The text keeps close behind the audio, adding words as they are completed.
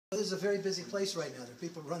This is a very busy place right now. There are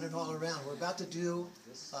people running all around. We're about to do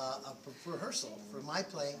a rehearsal for my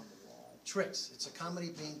play, Tricks. It's a comedy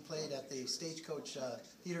being played at the Stagecoach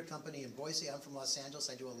Theater Company in Boise. I'm from Los Angeles.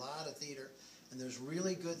 I do a lot of theater, and there's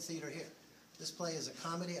really good theater here. This play is a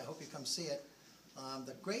comedy. I hope you come see it.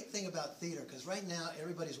 The great thing about theater, because right now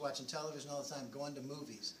everybody's watching television all the time, going to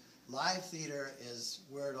movies. Live theater is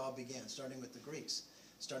where it all began, starting with the Greeks,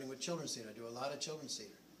 starting with children's theater. I do a lot of children's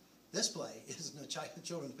theater. This play isn't a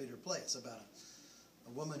children's theater play. It's about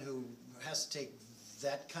a woman who has to take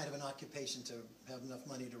that kind of an occupation to have enough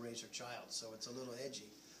money to raise her child. So it's a little edgy.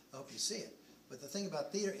 I hope you see it. But the thing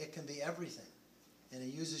about theater, it can be everything. And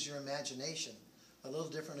it uses your imagination a little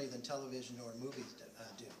differently than television or movies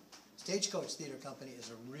do. Stagecoach Theater Company is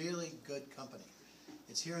a really good company.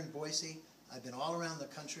 It's here in Boise. I've been all around the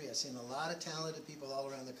country. I've seen a lot of talented people all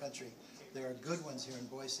around the country. There are good ones here in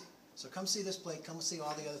Boise. So come see this play. Come see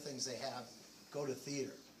all the other things they have. Go to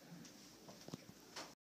theater.